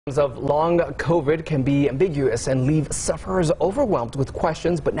Of long COVID can be ambiguous and leave sufferers overwhelmed with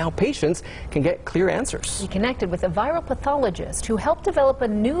questions, but now patients can get clear answers. We connected with a viral pathologist who helped develop a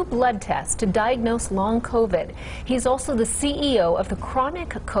new blood test to diagnose long COVID. He's also the CEO of the Chronic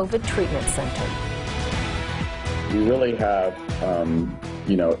COVID Treatment Center. We really have,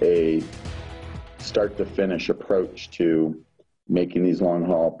 a start-to-finish approach to making these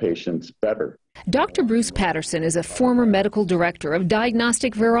long-haul patients better. Dr. Bruce Patterson is a former medical director of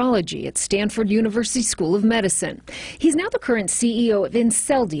diagnostic virology at Stanford University School of Medicine. He's now the current CEO of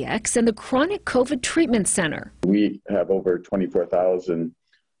IncelDx and the Chronic COVID Treatment Center. We have over 24,000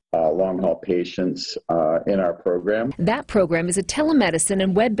 long-haul patients in our program. That program is a telemedicine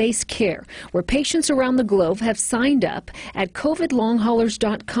and web-based care where patients around the globe have signed up at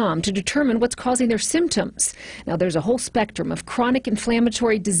covidlonghaulers.com to determine what's causing their symptoms. Now, there's a whole spectrum of chronic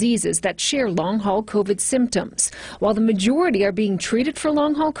inflammatory diseases that share long-haul COVID symptoms. While the majority are being treated for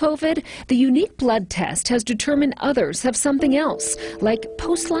long-haul COVID, the unique blood test has determined others have something else, like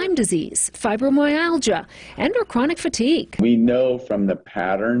post-Lyme disease, fibromyalgia, and or chronic fatigue. We know from the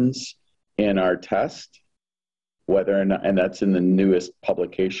patterns in our test, whether or not, and that's in the newest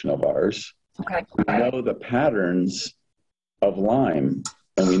publication of ours. Okay. We know the patterns of Lyme,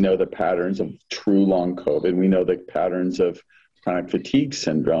 and we know the patterns of true long COVID. We know the patterns of chronic fatigue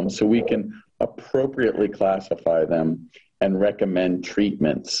syndrome, so we can appropriately classify them and recommend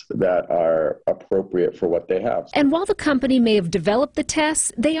treatments that are appropriate for what they have. And while the company may have developed the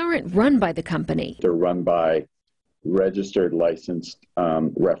tests, they aren't run by the company. They're run by registered, licensed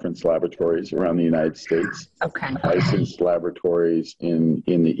reference laboratories around the United States. Okay. Licensed laboratories in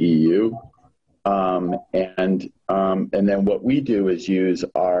the EU. And then what we do is use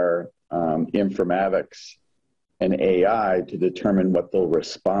our informatics and AI to determine what they'll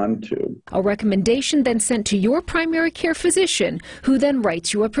respond to. A recommendation then sent to your primary care physician, who then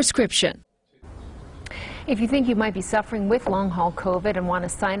writes you a prescription. If you think you might be suffering with long-haul COVID and want to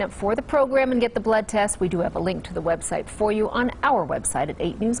sign up for the program and get the blood test, we do have a link to the website for you on our website at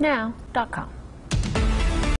 8newsnow.com.